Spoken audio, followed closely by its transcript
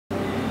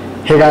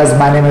Hey guys,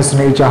 my name is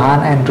Sunil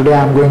Chauhan and today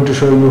I am going to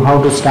show you how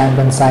to stamp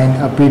and sign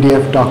a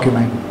PDF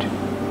document.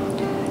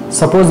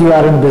 Suppose you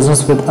are in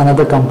business with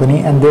another company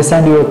and they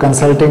send you a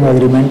consulting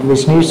agreement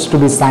which needs to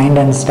be signed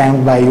and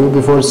stamped by you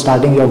before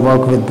starting your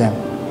work with them.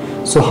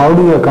 So how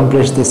do you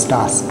accomplish this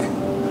task?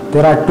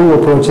 There are two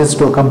approaches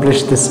to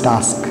accomplish this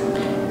task.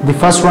 The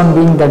first one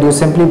being that you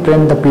simply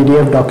print the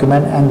PDF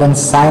document and then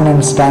sign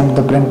and stamp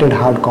the printed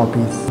hard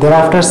copies.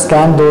 Thereafter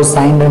scan those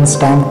signed and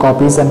stamped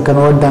copies and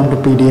convert them to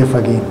PDF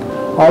again.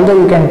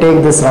 Although you can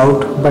take this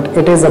route, but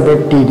it is a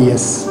bit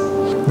tedious.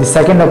 The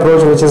second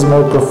approach, which is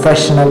more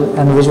professional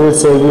and which will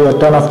save you a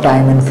ton of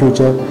time in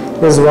future,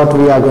 is what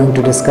we are going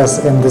to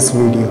discuss in this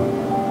video.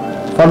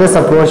 For this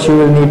approach, you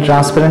will need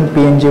transparent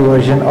PNG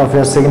version of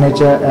your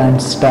signature and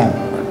stamp.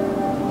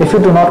 If you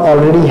do not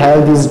already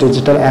have these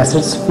digital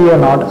assets, fear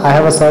not, I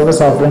have a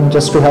service offering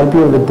just to help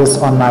you with this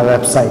on my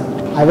website.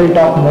 I will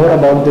talk more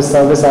about this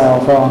service I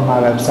offer on my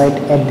website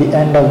at the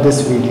end of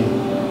this video.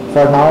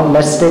 For now,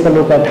 let's take a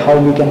look at how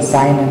we can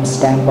sign and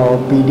stamp our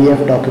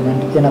PDF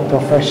document in a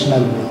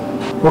professional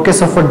way. Okay,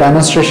 so for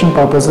demonstration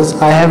purposes,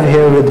 I have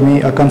here with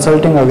me a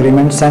consulting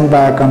agreement sent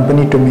by a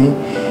company to me,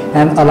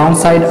 and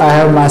alongside I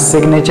have my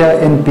signature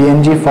in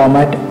PNG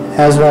format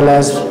as well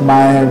as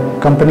my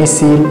company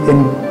seal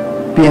in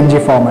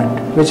PNG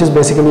format, which is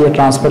basically a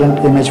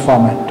transparent image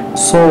format.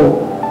 So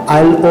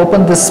I'll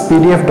open this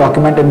PDF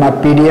document in my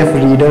PDF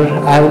reader.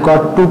 I have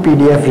got two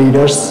PDF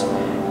readers,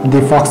 the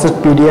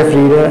Foxit PDF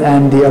reader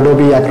and the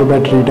Adobe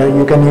Acrobat reader.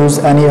 You can use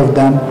any of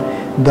them.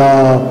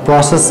 The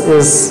process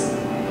is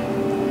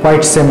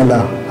quite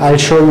similar. I'll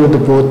show you the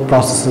both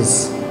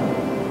processes.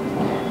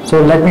 So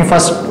let me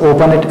first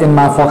open it in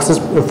my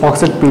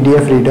Foxit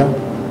PDF reader.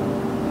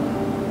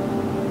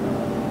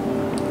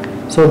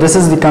 So this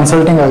is the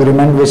consulting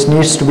agreement which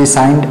needs to be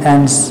signed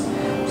and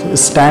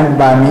stamped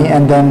by me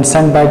and then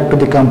sent back to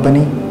the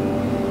company.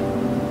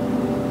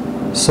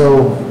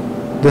 So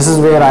this is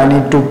where I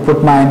need to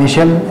put my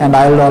initial, and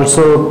I will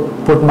also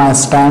put my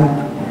stamp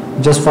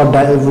just for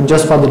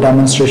the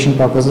demonstration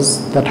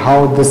purposes, that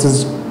how this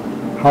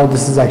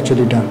is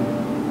actually done.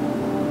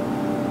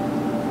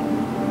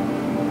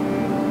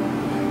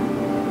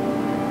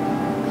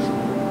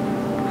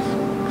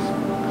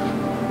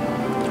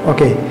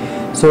 Okay,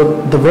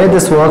 so the way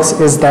this works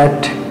is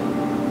that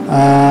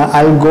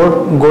I'll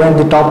go in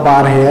the top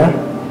bar here,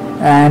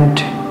 and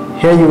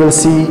here you will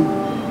see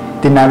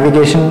the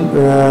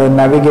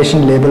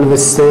navigation label which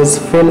says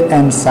fill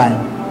and sign.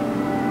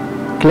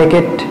 Click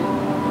it,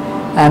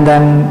 and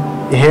then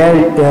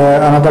here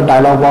another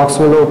dialog box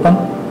will open,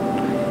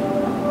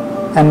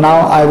 and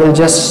now I will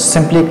just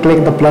simply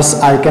click the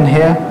plus icon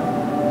here,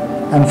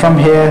 and from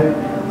here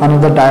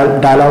another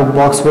dialog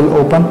box will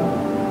open.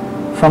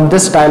 From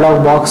this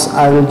dialog box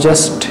I will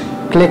just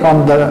click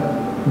on the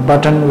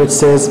button which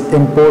says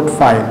import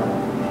file.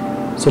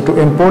 So to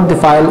import the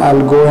file,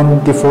 I'll go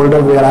in the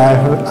folder where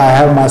I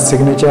have my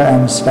signature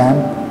and stamp.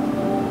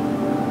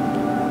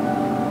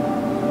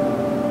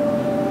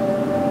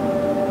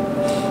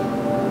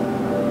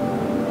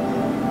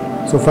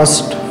 So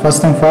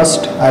first thing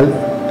first, I'll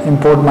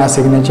import my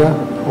signature,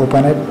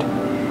 open it,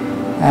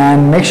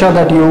 and make sure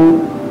that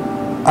you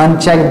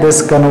uncheck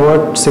this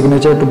convert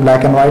signature to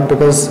black and white,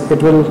 because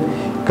it will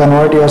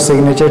convert your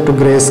signature to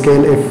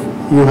grayscale if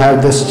you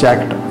have this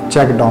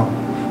checked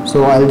on.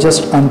 So I'll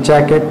just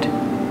uncheck it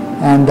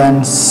and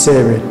then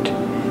save it.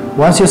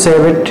 Once you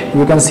save it,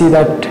 you can see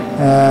that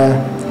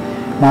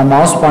my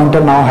mouse pointer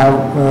now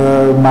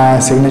have my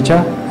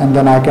signature, and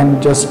then I can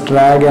just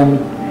drag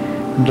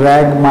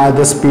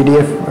this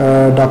PDF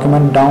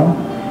document down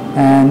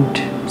and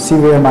see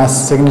where my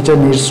signature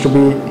needs to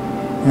be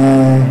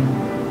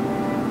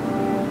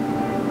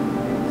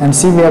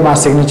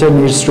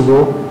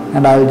go,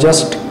 and I'll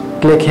just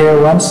click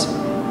here once,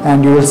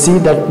 and you will see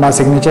that my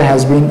signature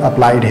has been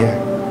applied here.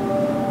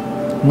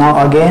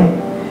 Now again,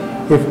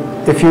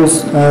 if you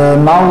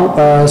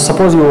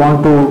suppose you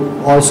want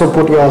to also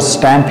put your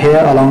stamp here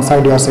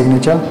alongside your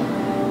signature,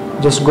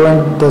 just go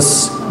in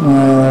this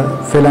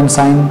fill and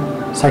sign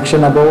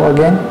section above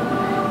again,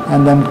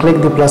 and then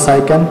click the plus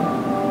icon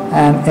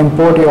and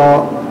import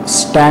your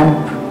stamp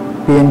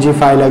PNG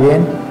file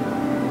again,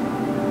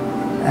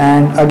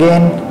 and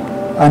again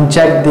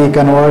uncheck the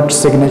convert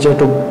signature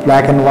to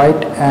black and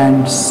white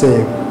and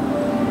save.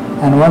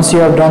 And once you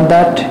have done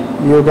that,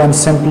 you can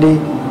simply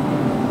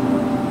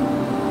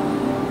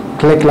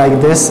click like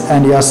this,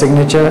 and your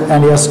signature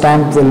and your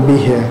stamp will be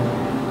here.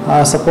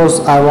 Suppose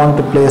I want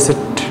to place it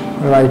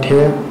right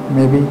here,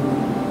 maybe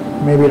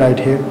right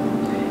here,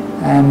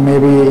 and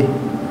maybe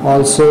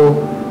also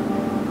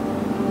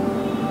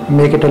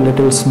make it a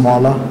little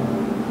smaller.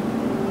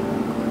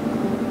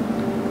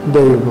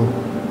 There you go.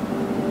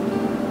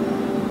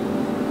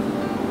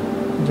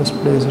 Just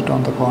place it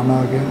on the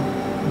corner again,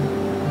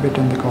 a bit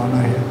in the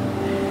corner here.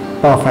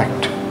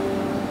 Perfect.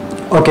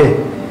 Okay.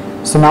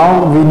 So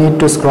now we need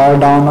to scroll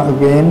down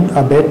again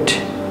a bit,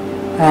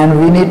 and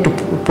we need to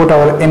put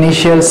our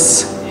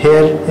initials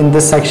here in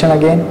this section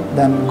again.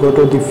 Then go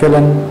to the fill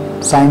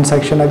and sign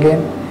section again,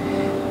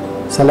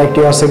 select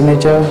your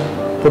signature,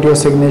 put your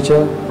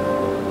signature,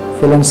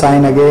 fill and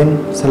sign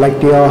again,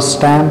 select your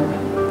stamp,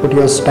 put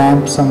your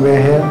stamp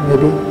somewhere here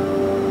maybe,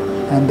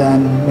 and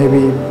then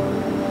maybe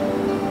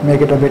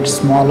make it a bit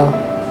smaller,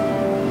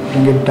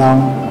 bring it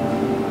down.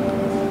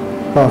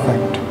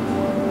 Perfect.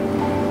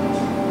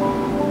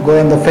 Go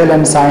in the fill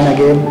and sign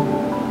again.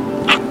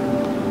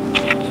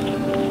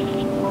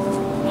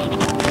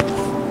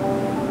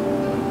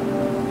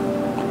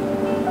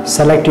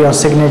 Select your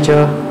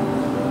signature,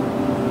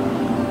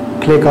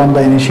 click on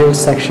the initial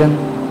section,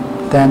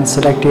 then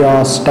select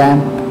your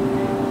stamp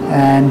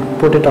and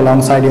put it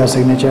alongside your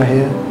signature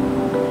here.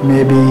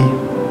 Maybe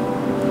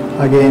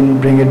again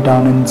bring it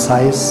down in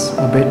size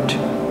a bit.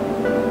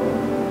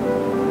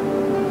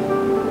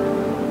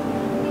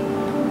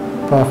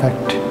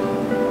 Perfect.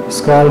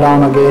 Scroll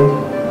down again,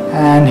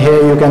 and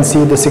here you can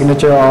see the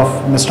signature of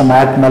Mr.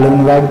 Matt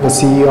Mullenweg, the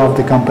CEO of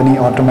the company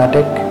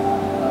Automatic.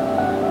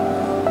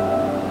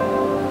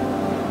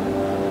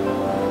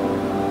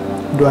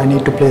 Do I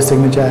need to place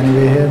signature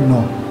anywhere here? No.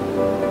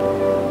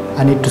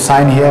 I need to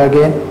sign here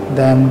again,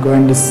 then go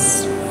in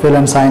this fill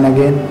and sign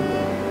again,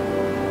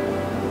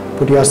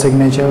 put your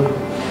signature,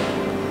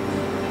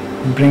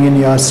 bring in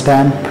your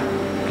stamp,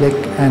 click,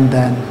 and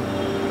then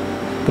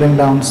bring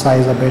down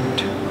size a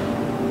bit.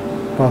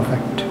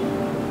 Perfect.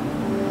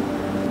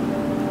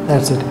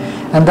 That's it.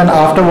 And then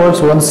afterwards,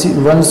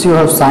 once you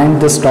have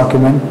signed this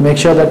document, make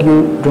sure that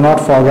you do not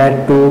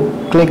forget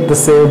to click the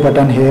save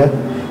button here,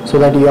 so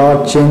that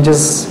your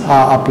changes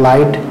are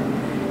applied,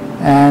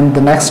 and the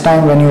next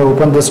time when you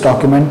open this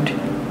document,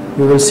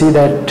 you will see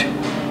that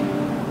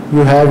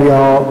you have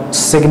your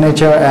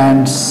signature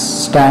and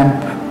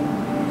stamp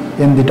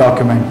in the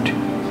document.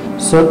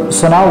 So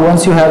now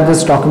once you have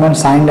this document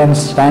signed and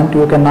stamped,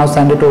 you can now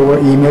send it over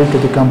email to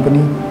the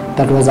company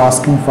that was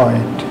asking for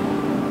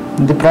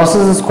it. The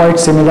process is quite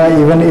similar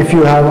even if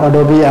you have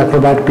Adobe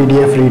Acrobat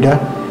PDF Reader.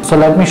 So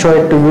let me show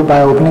it to you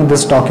by opening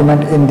this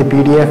document in the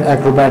PDF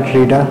Acrobat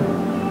Reader.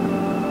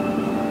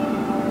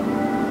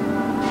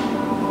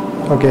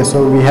 Okay,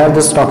 so we have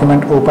this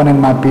document open in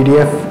my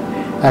PDF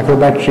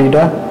Acrobat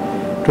Reader.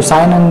 To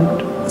sign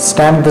and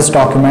stamp this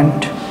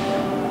document,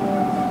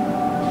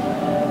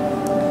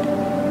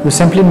 you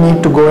simply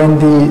need to go in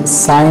the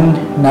sign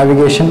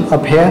navigation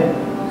up here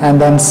and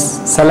then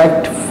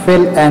select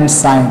fill and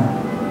sign.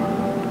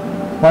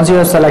 Once you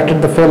have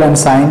selected the fill and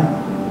sign,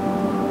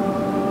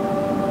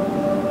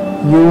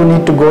 you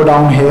need to go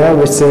down here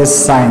which says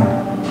sign,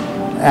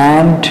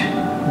 and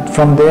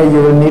from there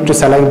you will need to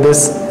select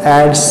this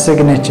add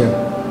signature.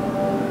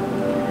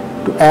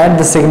 To add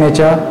the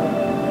signature,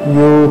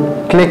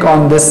 you click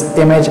on this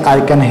image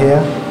icon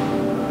here,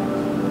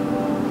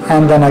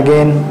 and then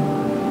again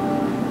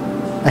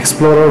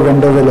Explorer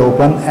window will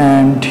open,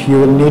 and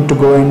you will need to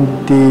go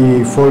in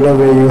the folder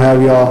where you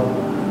have your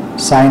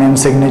sign and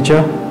signature,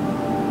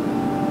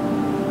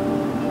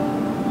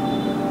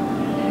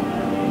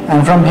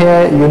 and from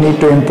here you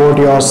need to import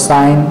your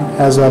sign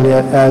as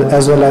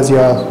well as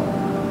your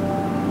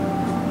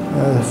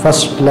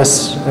first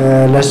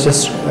let's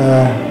just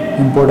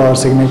import our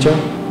signature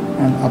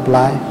and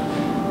apply.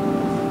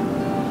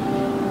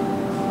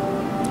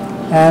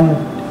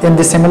 And in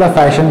the similar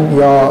fashion,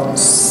 your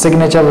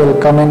signature will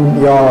come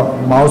in your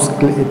mouse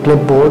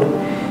clipboard,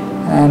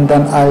 and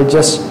then I'll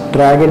just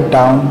drag it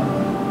down.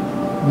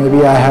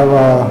 Maybe I have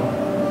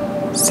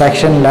a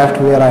section left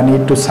where I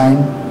need to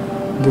sign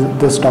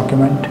this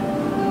document.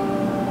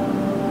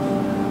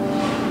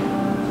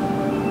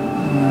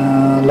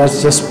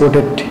 Let's just put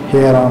it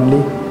here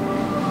only.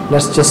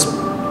 Let's just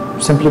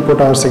simply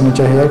put our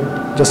signature here.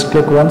 Just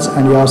click once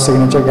and your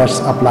signature gets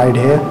applied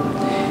here.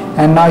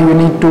 And now you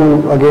need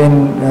to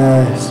again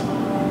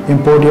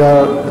import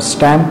your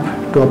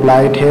stamp to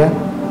apply it here.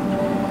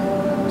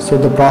 So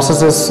the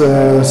process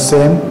is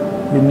same.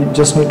 You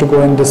just need to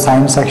go in the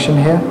sign section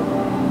here,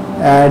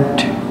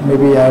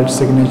 maybe add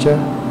signature,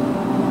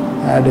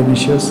 add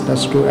initials.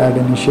 Let's do add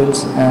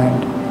initials,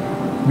 and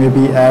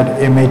maybe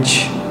add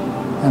image,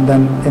 and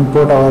then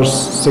import our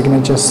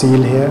signature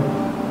seal here,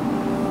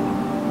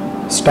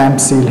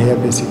 stamp seal here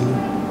basically,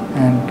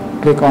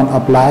 and click on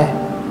apply.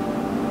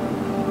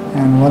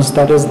 And once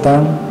that is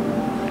done,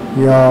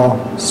 your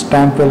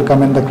stamp will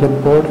come in the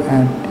clipboard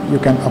and you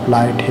can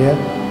apply it here.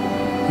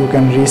 You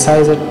can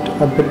resize it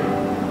a bit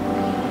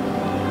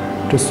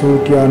to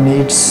suit your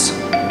needs,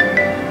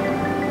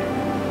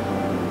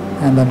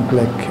 and then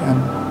click,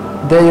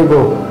 and there you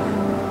go.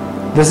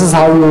 This is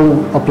how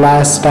you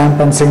apply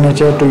stamp and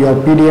signature to your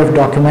PDF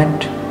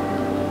document.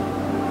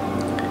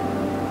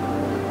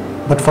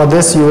 But for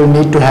this you will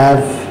need to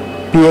have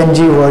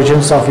PNG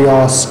versions of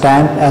your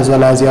stamp as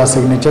well as your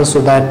signature, so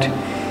that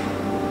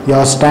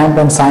your stamp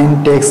and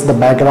sign takes the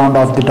background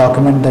of the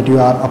document that you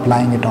are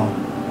applying it on.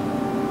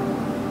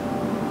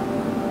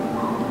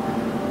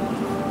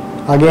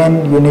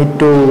 Again, you need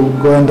to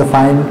go in the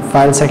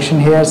file section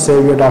here,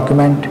 save your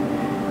document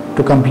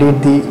to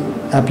complete the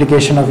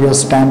application of your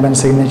stamp and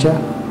signature,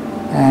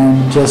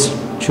 and just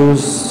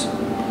choose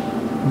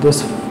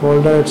this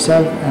folder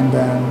itself and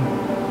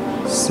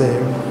then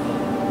save.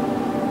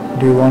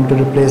 Do you want to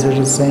replace it?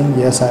 It's saying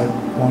yes, I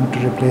want to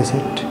replace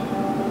it,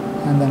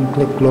 and then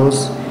click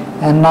close.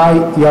 And now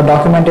your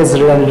document is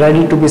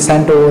ready to be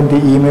sent over the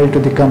email to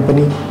the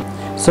company.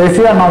 So if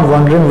you are now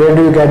wondering where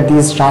do you get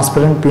these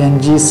transparent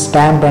PNG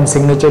stamp and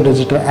signature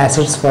digital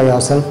assets for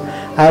yourself,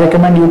 I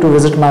recommend you to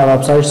visit my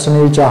website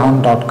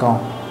sunilchauhan.com.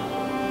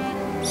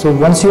 So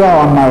once you are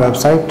on my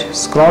website,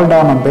 scroll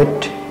down a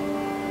bit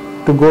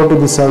to go to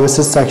the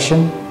services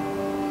section,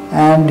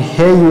 and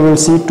here you will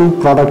see two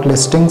product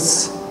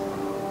listings,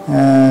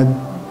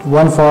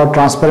 one for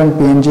transparent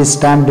PNG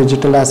stamp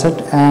digital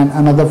asset and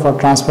another for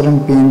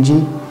transparent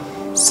PNG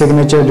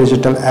signature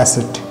digital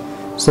asset.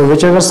 So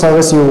whichever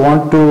service you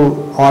want to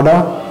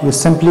order, you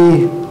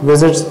simply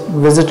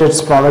visit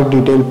its product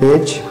detail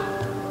page.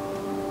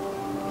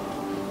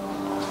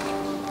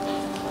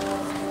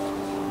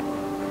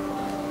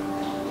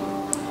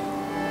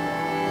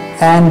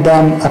 And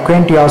then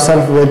acquaint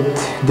yourself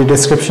with the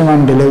description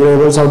and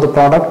deliverables of the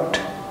product.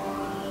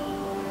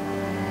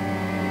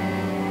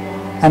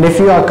 And if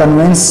you are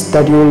convinced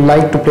that you would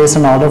like to place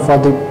an order for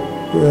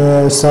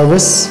the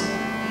service,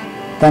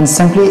 then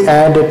simply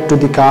add it to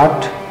the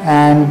cart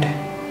and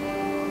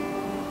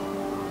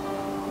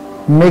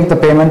make the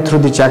payment through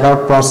the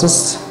checkout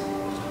process.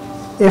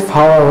 If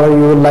however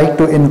you would like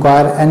to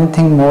inquire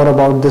anything more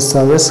about this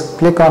service,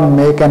 click on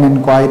make an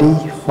inquiry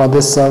for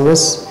this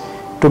service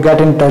to get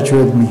in touch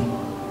with me.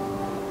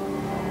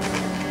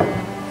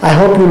 I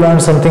hope you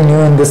learned something new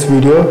in this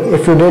video.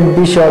 If you did,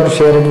 be sure to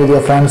share it with your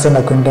friends and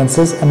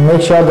acquaintances, and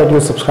make sure that you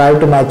subscribe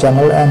to my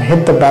channel and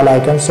hit the bell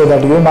icon so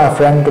that you, my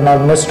friend, do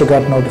not miss to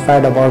get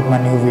notified about my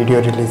new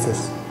video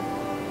releases.